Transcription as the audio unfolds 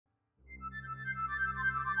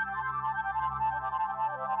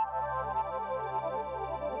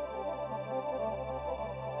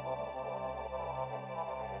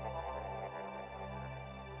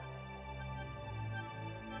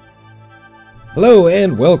Hello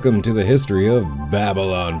and welcome to the history of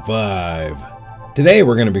Babylon 5. Today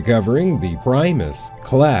we're going to be covering the Primus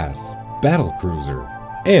class battlecruiser.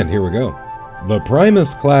 And here we go. The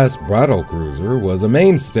Primus class battlecruiser was a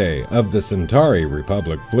mainstay of the Centauri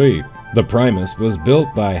Republic fleet. The Primus was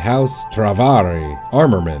built by House Travari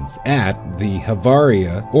Armaments at the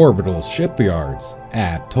Havaria Orbital Shipyards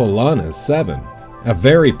at Tolanas 7. A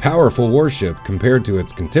very powerful warship compared to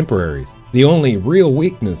its contemporaries. The only real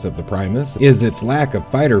weakness of the Primus is its lack of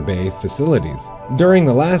fighter bay facilities. During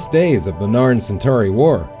the last days of the Narn Centauri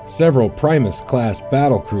War, several Primus-class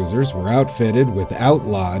battlecruisers were outfitted with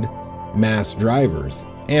outlawed mass drivers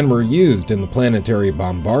and were used in the planetary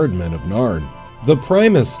bombardment of Narn. The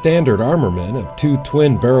Primus standard armament of two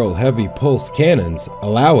twin-barrel heavy pulse cannons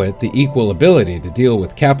allow it the equal ability to deal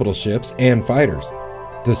with capital ships and fighters.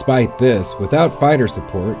 Despite this, without fighter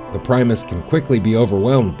support, the Primus can quickly be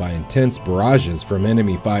overwhelmed by intense barrages from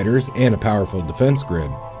enemy fighters and a powerful defense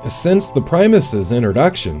grid. Since the Primus's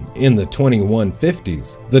introduction in the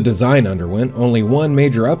 2150s, the design underwent only one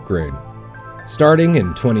major upgrade. Starting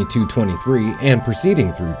in 2223 and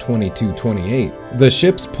proceeding through 2228, the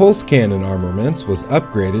ship's pulse cannon armaments was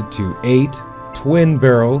upgraded to 8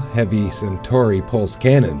 twin-barrel heavy Centauri pulse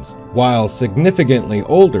cannons. While significantly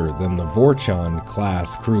older than the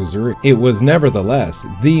Vorchan-class cruiser, it was nevertheless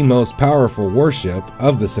the most powerful warship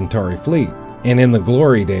of the Centauri fleet, and in the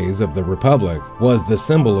glory days of the Republic was the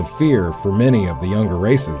symbol of fear for many of the younger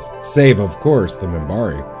races, save of course the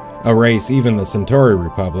Minbari, a race even the Centauri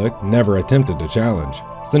Republic never attempted to challenge.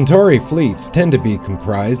 Centauri fleets tend to be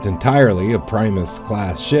comprised entirely of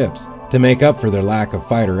Primus-class ships. To make up for their lack of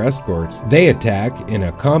fighter escorts, they attack in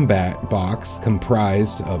a combat box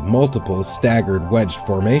comprised of multiple staggered wedge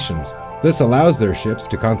formations. This allows their ships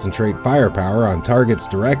to concentrate firepower on targets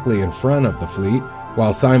directly in front of the fleet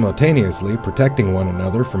while simultaneously protecting one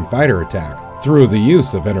another from fighter attack through the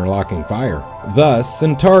use of interlocking fire. Thus,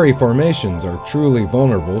 Centauri formations are truly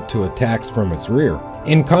vulnerable to attacks from its rear.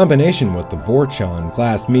 In combination with the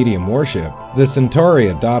Vorchan-class medium warship, the Centauri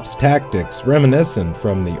adopts tactics reminiscent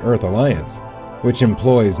from the Earth Alliance, which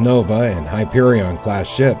employs Nova and Hyperion-class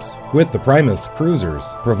ships, with the Primus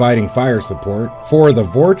cruisers providing fire support for the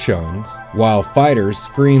Vorchans, while fighters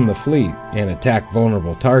screen the fleet and attack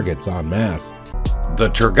vulnerable targets en masse. The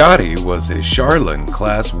Trogati was a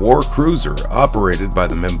Charlin-class war cruiser operated by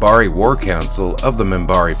the Minbari War Council of the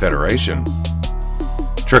Minbari Federation.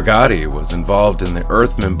 Trogati was involved in the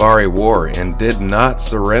Earth-Minbari War and did not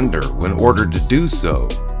surrender when ordered to do so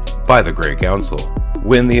by the Grey Council.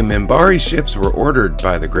 When the Minbari ships were ordered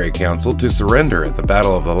by the Grey Council to surrender at the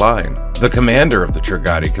Battle of the Line, the commander of the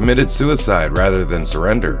Trogati committed suicide rather than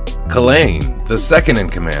surrender. Kalain, the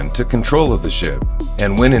second-in-command, took control of the ship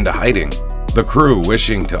and went into hiding, the crew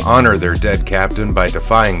wishing to honor their dead captain by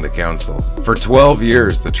defying the council. For 12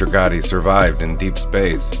 years, the Trogati survived in deep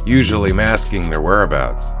space, usually masking their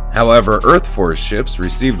whereabouts. However, Earth Force ships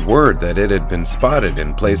received word that it had been spotted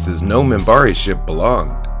in places no Minbari ship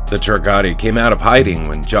belonged. The Trogati came out of hiding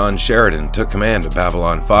when John Sheridan took command of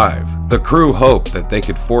Babylon 5. The crew hoped that they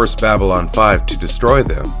could force Babylon 5 to destroy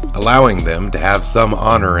them, allowing them to have some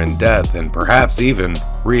honor in death and perhaps even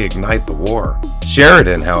reignite the war.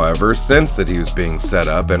 Sheridan, however, sensed that he was being set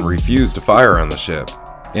up and refused to fire on the ship.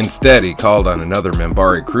 Instead, he called on another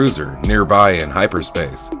Minbari cruiser nearby in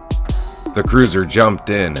hyperspace. The cruiser jumped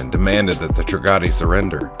in and demanded that the Trogati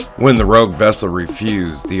surrender. When the rogue vessel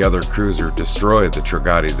refused, the other cruiser destroyed the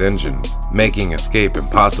Trogati's engines, making escape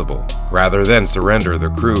impossible. Rather than surrender,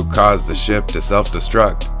 the crew caused the ship to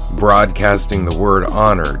self-destruct, broadcasting the word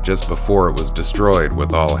honor just before it was destroyed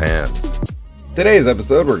with all hands. Today's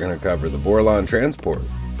episode we're going to cover the Vorlon Transport.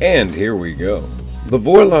 And here we go. The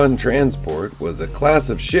Vorlon Transport was a class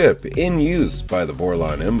of ship in use by the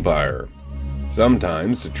Vorlon Empire,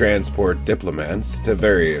 sometimes to transport diplomats to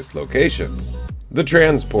various locations. The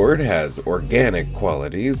transport has organic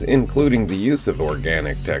qualities, including the use of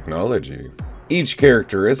organic technology. Each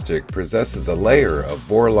characteristic possesses a layer of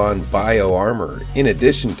Vorlon bio-armor in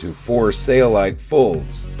addition to 4 sail-like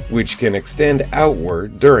folds, which can extend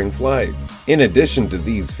outward during flight. In addition to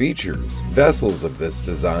these features, vessels of this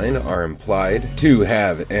design are implied to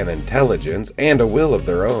have an intelligence and a will of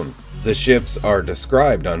their own. The ships are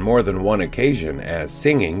described on more than one occasion as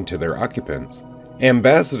singing to their occupants.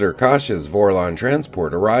 Ambassador Kasha's Vorlon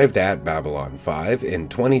transport arrived at Babylon 5 in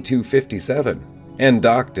 2257 and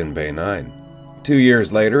docked in Bay 9. 2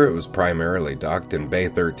 years later, it was primarily docked in Bay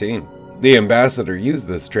 13. The ambassador used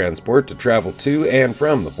this transport to travel to and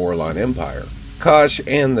from the Vorlon Empire. Kosh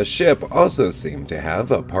and the ship also seem to have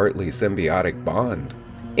a partly symbiotic bond.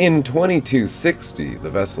 In 2260, the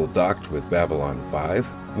vessel docked with Babylon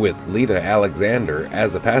 5, with Lita Alexander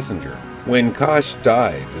as a passenger. When Kosh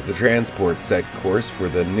died, the transport set course for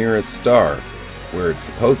the nearest star, where it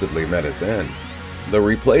supposedly met its end. The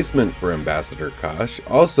replacement for Ambassador Kosh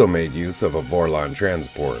also made use of a Vorlon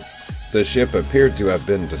transport. The ship appeared to have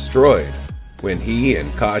been destroyed when he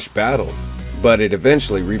and Kosh battled, but it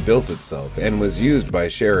eventually rebuilt itself and was used by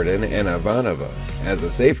Sheridan and Ivanova as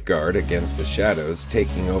a safeguard against the Shadows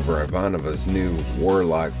taking over Ivanova's new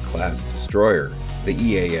Warlock-class destroyer, the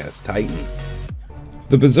EAS Titan.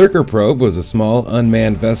 The Berserker probe was a small,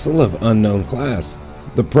 unmanned vessel of unknown class.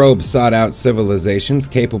 The probe sought out civilizations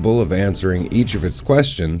capable of answering each of its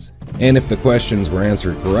questions, and if the questions were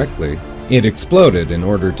answered correctly, it exploded in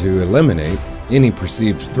order to eliminate any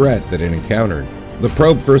perceived threat that it encountered. The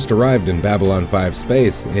probe first arrived in Babylon 5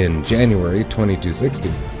 space in January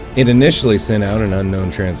 2260. It initially sent out an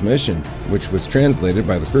unknown transmission, which was translated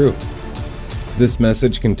by the crew. This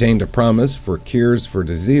message contained a promise for cures for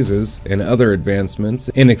diseases and other advancements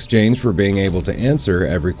in exchange for being able to answer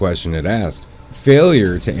every question it asked.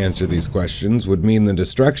 Failure to answer these questions would mean the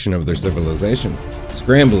destruction of their civilization.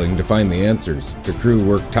 Scrambling to find the answers, the crew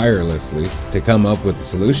worked tirelessly to come up with the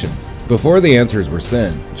solutions. Before the answers were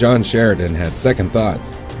sent, John Sheridan had second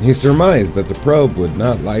thoughts. He surmised that the probe would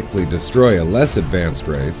not likely destroy a less advanced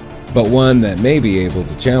race, but one that may be able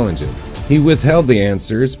to challenge it. He withheld the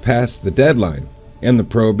answers past the deadline, and the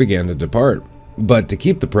probe began to depart. But to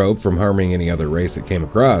keep the probe from harming any other race it came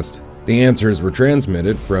across, the answers were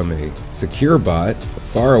transmitted from a secure bot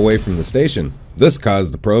far away from the station. This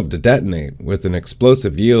caused the probe to detonate with an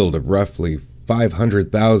explosive yield of roughly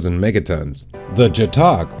 500,000 megatons. The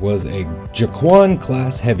Jatak was a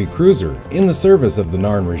Jaquan-class heavy cruiser in the service of the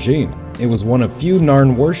Narn regime. It was one of few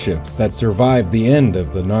Narn warships that survived the end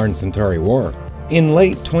of the Narn-Centauri War. In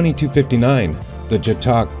late 2259, the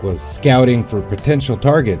Jatak was scouting for potential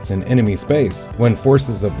targets in enemy space when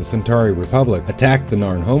forces of the Centauri Republic attacked the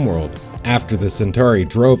Narn homeworld. After the Centauri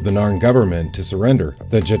drove the Narn government to surrender,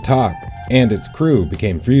 the Jatak and its crew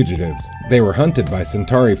became fugitives. They were hunted by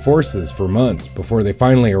Centauri forces for months before they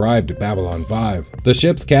finally arrived at Babylon 5. The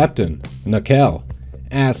ship's captain, Nakel,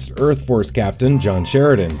 asked Earth Force Captain John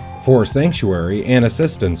Sheridan for sanctuary and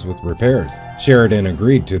assistance with repairs. Sheridan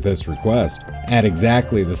agreed to this request. At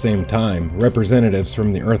exactly the same time, representatives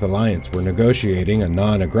from the Earth Alliance were negotiating a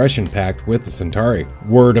non-aggression pact with the Centauri.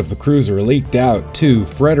 Word of the cruiser leaked out to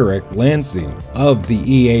Frederick Lancey of the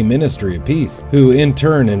EA Ministry of Peace, who in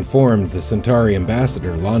turn informed the Centauri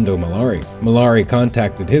ambassador Londo Mollari. Mollari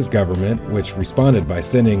contacted his government, which responded by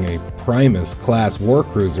sending a Primus-class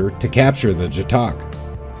warcruiser to capture the Jatak.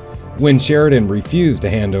 When Sheridan refused to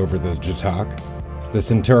hand over the Jatak, the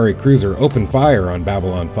Centauri cruiser opened fire on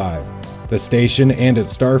Babylon 5. The station and its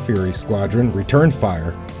Star Fury squadron returned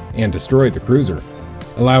fire and destroyed the cruiser,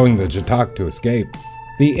 allowing the Jatak to escape.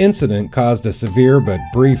 The incident caused a severe but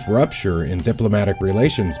brief rupture in diplomatic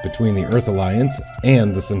relations between the Earth Alliance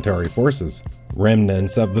and the Centauri forces.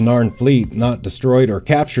 Remnants of the Narn fleet not destroyed or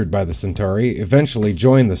captured by the Centauri eventually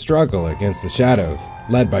joined the struggle against the Shadows,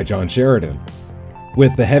 led by John Sheridan,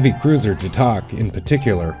 with the heavy cruiser Jatak in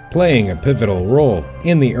particular playing a pivotal role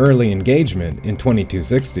in the early engagement in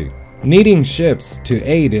 2260. Needing ships to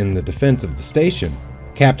aid in the defense of the station,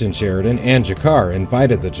 Captain Sheridan and G'Kar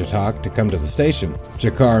invited the Jatak to come to the station.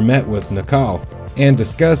 G'Kar met with Nakal and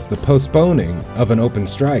discussed the postponing of an open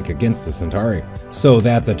strike against the Centauri, so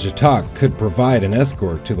that the Jatak could provide an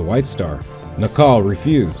escort to the White Star. Nakal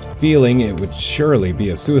refused, feeling it would surely be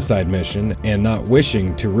a suicide mission and not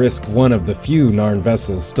wishing to risk one of the few Narn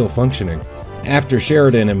vessels still functioning. After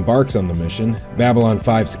Sheridan embarks on the mission, Babylon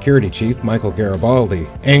 5 security chief Michael Garibaldi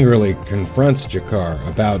angrily confronts G'Kar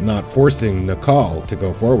about not forcing Nakal to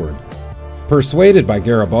go forward. Persuaded by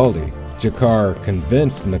Garibaldi, G'Kar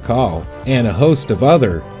convinced Nakal and a host of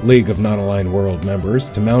other League of Non-Aligned World members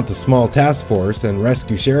to mount a small task force and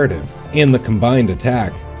rescue Sheridan. In the combined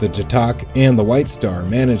attack, the Jatak and the White Star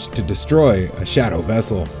managed to destroy a shadow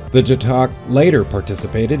vessel. The Jatak later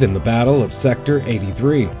participated in the Battle of Sector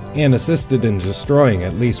 83 and assisted in destroying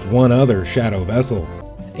at least one other shadow vessel.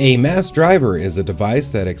 A mass driver is a device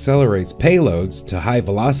that accelerates payloads to high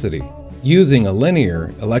velocity using a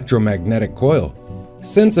linear electromagnetic coil.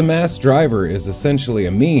 Since a mass driver is essentially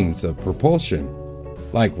a means of propulsion,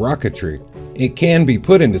 like rocketry, it can be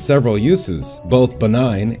put into several uses, both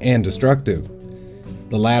benign and destructive.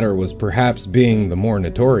 The latter was perhaps being the more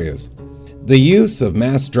notorious. The use of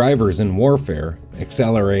mass drivers in warfare,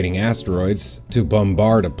 accelerating asteroids to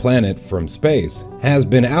bombard a planet from space, has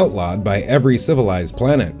been outlawed by every civilized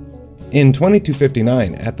planet. In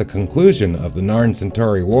 2259, at the conclusion of the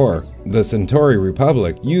Narn-Centauri War, the Centauri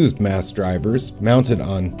Republic used mass drivers mounted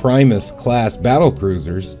on Primus-class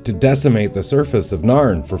battlecruisers to decimate the surface of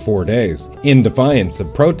Narn for 4 days, in defiance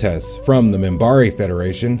of protests from the Minbari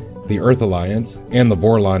Federation, the Earth Alliance, and the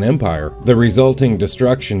Vorlon Empire. The resulting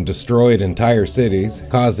destruction destroyed entire cities,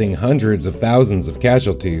 causing hundreds of thousands of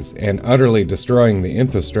casualties and utterly destroying the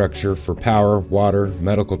infrastructure for power, water,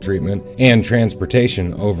 medical treatment, and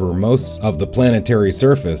transportation over most of the planetary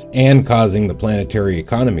surface, and causing the planetary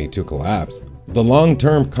economy to collapse. The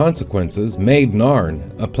long-term consequences made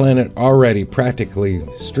Narn, a planet already practically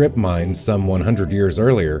strip-mined some 100 years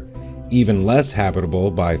earlier, even less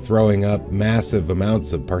habitable by throwing up massive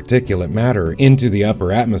amounts of particulate matter into the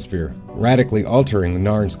upper atmosphere, radically altering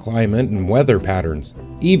Narn's climate and weather patterns.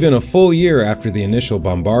 Even a full year after the initial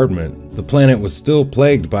bombardment, the planet was still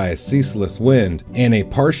plagued by a ceaseless wind and a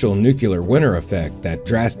partial nuclear winter effect that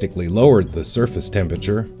drastically lowered the surface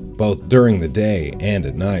temperature, both during the day and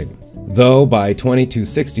at night. Though by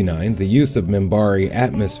 2269, the use of Minbari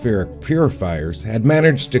atmospheric purifiers had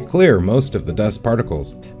managed to clear most of the dust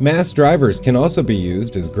particles. Mass drivers can also be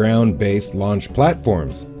used as ground-based launch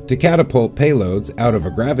platforms to catapult payloads out of a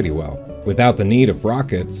gravity well, without the need of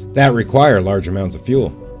rockets that require large amounts of fuel.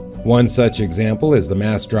 One such example is the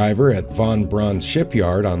mass driver at Von Braun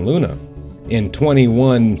shipyard on Luna. In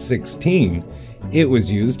 2116, it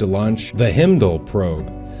was used to launch the Heimdall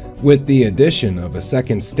probe, with the addition of a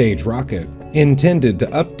second stage rocket intended to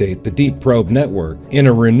update the Deep Probe network in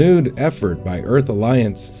a renewed effort by Earth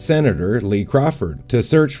Alliance Senator Lee Crawford to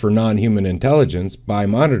search for non-human intelligence by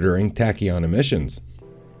monitoring tachyon emissions.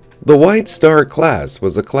 The White Star class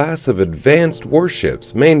was a class of advanced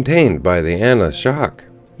warships maintained by the Anna-Shak.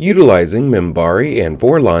 Utilizing Minbari and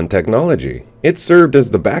Vorlon technology, it served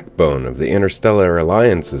as the backbone of the Interstellar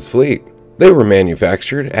Alliance's fleet. They were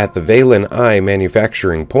manufactured at the Valen I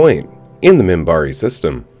manufacturing point in the Minbari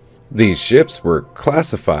system. These ships were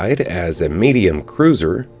classified as a medium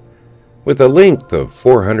cruiser with a length of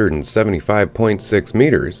 475.6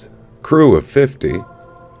 meters, crew of 50,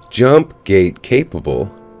 jump gate capable,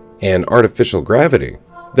 and artificial gravity.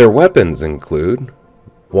 Their weapons include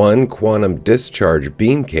 1 quantum discharge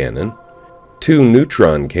beam cannon, 2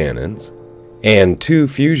 neutron cannons, and 2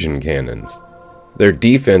 fusion cannons. Their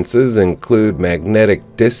defenses include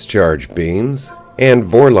magnetic discharge beams and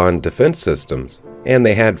Vorlon defense systems, and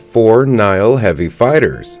they had 4 Nile heavy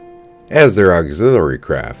fighters as their auxiliary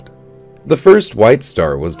craft. The first White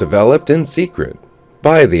Star was developed in secret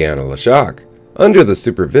by the Anna-Shak under the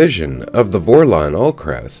supervision of the Vorlon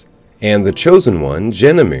Ulcrest and the Chosen One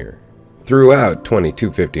Genomir throughout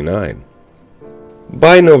 2259.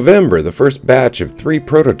 By November, the first batch of 3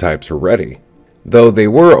 prototypes were ready. Though they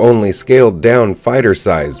were only scaled-down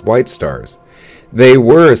fighter-sized White Stars, they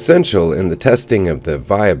were essential in the testing of the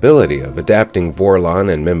viability of adapting Vorlon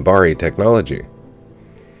and Minbari technology.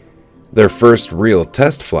 Their first real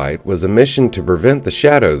test flight was a mission to prevent the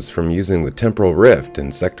Shadows from using the Temporal Rift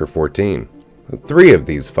in Sector 14. 3 of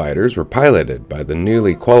these fighters were piloted by the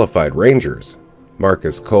newly qualified Rangers,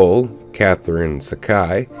 Marcus Cole, Catherine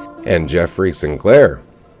Sakai, and Jeffrey Sinclair,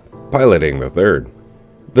 piloting the 3rd.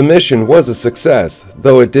 The mission was a success,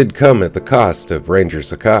 though it did come at the cost of Ranger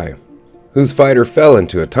Sakai, whose fighter fell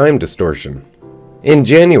into a time distortion. In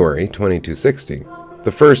January 2260,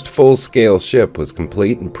 the first full-scale ship was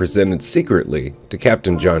complete and presented secretly to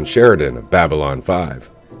Captain John Sheridan of Babylon 5.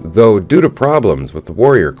 Though due to problems with the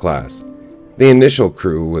Warrior class, the initial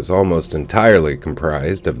crew was almost entirely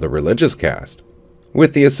comprised of the religious caste.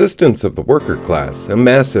 With the assistance of the worker class, a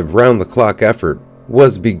massive round-the-clock effort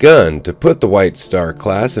was begun to put the White Star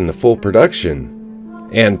class into full production,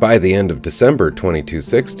 and by the end of December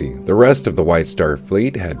 2260, the rest of the White Star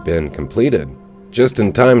fleet had been completed, just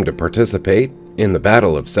in time to participate in the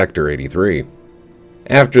Battle of Sector 83.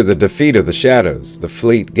 After the defeat of the Shadows, the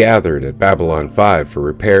fleet gathered at Babylon 5 for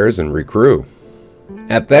repairs and recrew.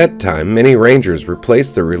 At that time, many Rangers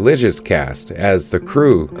replaced the religious caste as the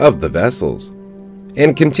crew of the vessels,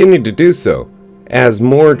 and continued to do so as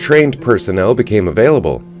more trained personnel became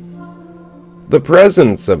available. The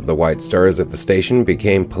presence of the White Stars at the station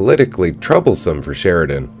became politically troublesome for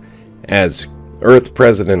Sheridan, as Earth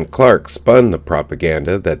President Clark spun the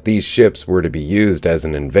propaganda that these ships were to be used as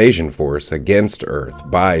an invasion force against Earth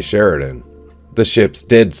by Sheridan. The ships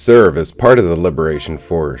did serve as part of the Liberation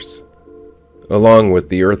Force, along with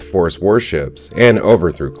the Earth Force warships, and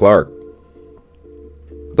overthrew Clark.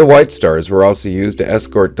 The White Stars were also used to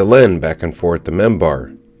escort Delenn back and forth to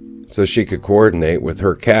Minbar, so she could coordinate with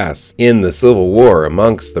her caste in the civil war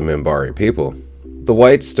amongst the Minbari people. The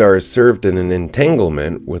White Stars served in an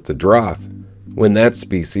entanglement with the Droth, when that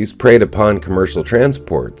species preyed upon commercial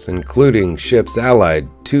transports, including ships allied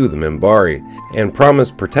to the Minbari, and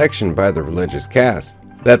promised protection by the religious caste,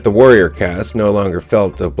 that the warrior caste no longer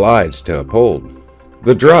felt obliged to uphold.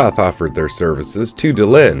 The Droth offered their services to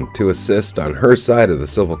Delenn to assist on her side of the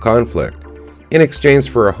civil conflict, in exchange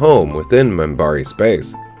for a home within Minbari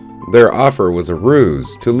space. Their offer was a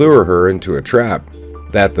ruse to lure her into a trap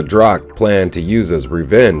that the Drakh planned to use as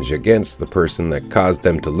revenge against the person that caused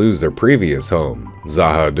them to lose their previous home,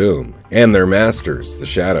 Zahadum, and their masters, the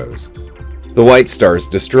Shadows. The White Stars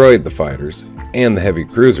destroyed the fighters and the heavy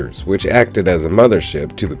cruisers, which acted as a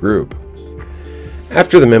mothership to the group.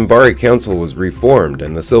 After the Minbari Council was reformed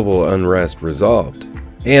and the civil unrest resolved,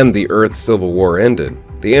 and the Earth Civil War ended,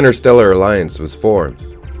 the Interstellar Alliance was formed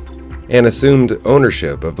and assumed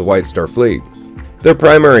ownership of the White Star Fleet. Their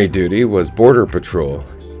primary duty was border patrol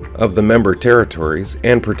of the member territories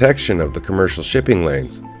and protection of the commercial shipping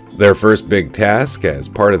lanes. Their first big task as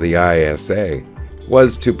part of the ISA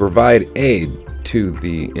was to provide aid to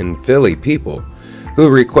the Infili people who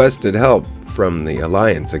requested help from the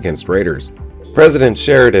Alliance against raiders. President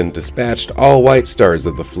Sheridan dispatched all White Stars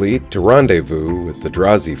of the fleet to rendezvous with the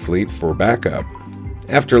Drazi fleet for backup.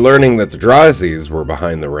 After learning that the Drazis were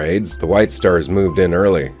behind the raids, the White Stars moved in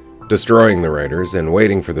early, destroying the raiders and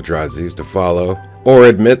waiting for the Drazis to follow or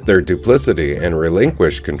admit their duplicity and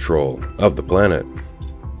relinquish control of the planet.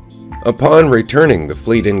 Upon returning, the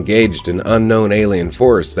fleet engaged an unknown alien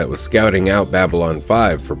force that was scouting out Babylon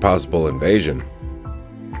 5 for possible invasion.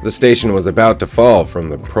 The station was about to fall from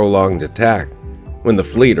the prolonged attack when the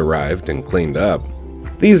fleet arrived and cleaned up.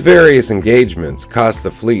 These various engagements cost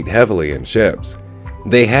the fleet heavily in ships.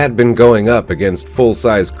 They had been going up against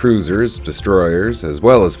full-size cruisers, destroyers, as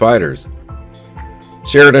well as fighters.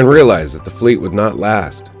 Sheridan realized that the fleet would not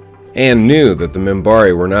last, and knew that the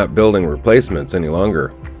Minbari were not building replacements any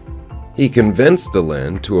longer. He convinced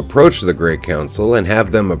Delenn to approach the Great Council and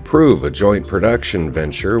have them approve a joint production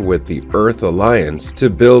venture with the Earth Alliance to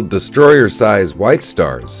build destroyer-sized White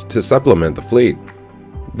Stars to supplement the fleet.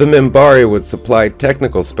 The Minbari would supply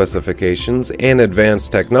technical specifications and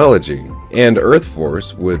advanced technology, and Earth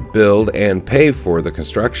Force would build and pay for the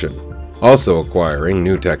construction, also acquiring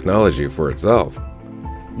new technology for itself.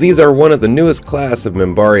 These are one of the newest class of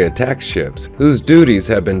Minbari attack ships, whose duties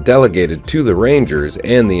have been delegated to the Rangers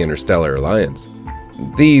and the Interstellar Alliance.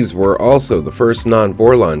 These were also the first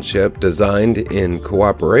non-Vorlon ship designed in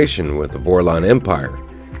cooperation with the Vorlon Empire,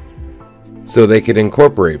 so they could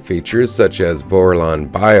incorporate features such as Vorlon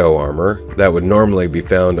bioarmor that would normally be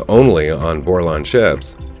found only on Vorlon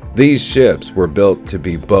ships. These ships were built to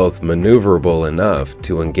be both maneuverable enough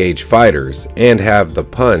to engage fighters and have the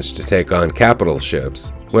punch to take on capital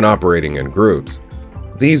ships when operating in groups.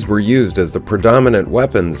 These were used as the predominant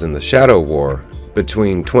weapons in the Shadow War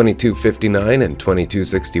between 2259 and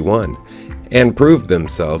 2261 and proved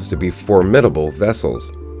themselves to be formidable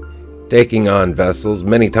vessels, taking on vessels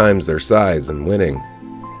many times their size and winning.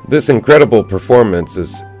 This incredible performance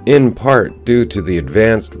is in part due to the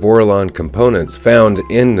advanced Vorlon components found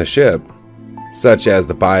in the ship, such as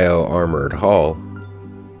the bio-armored hull,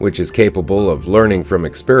 which is capable of learning from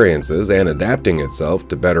experiences and adapting itself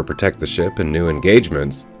to better protect the ship in new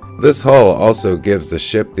engagements. This hull also gives the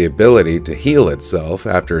ship the ability to heal itself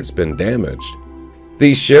after it's been damaged.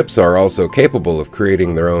 These ships are also capable of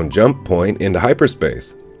creating their own jump point into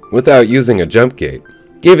hyperspace without using a jump gate,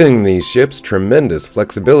 giving these ships tremendous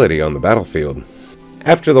flexibility on the battlefield.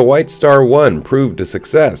 After the White Star 1 proved a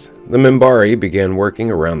success, the Minbari began working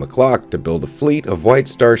around the clock to build a fleet of White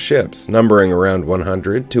Star ships numbering around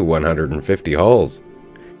 100 to 150 hulls.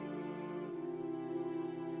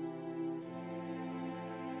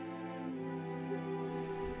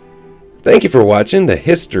 Thank you for watching the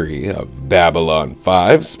history of Babylon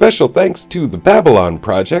 5. Special thanks to the Babylon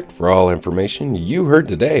Project for all information you heard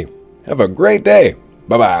today. Have a great day.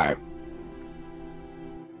 Bye-bye.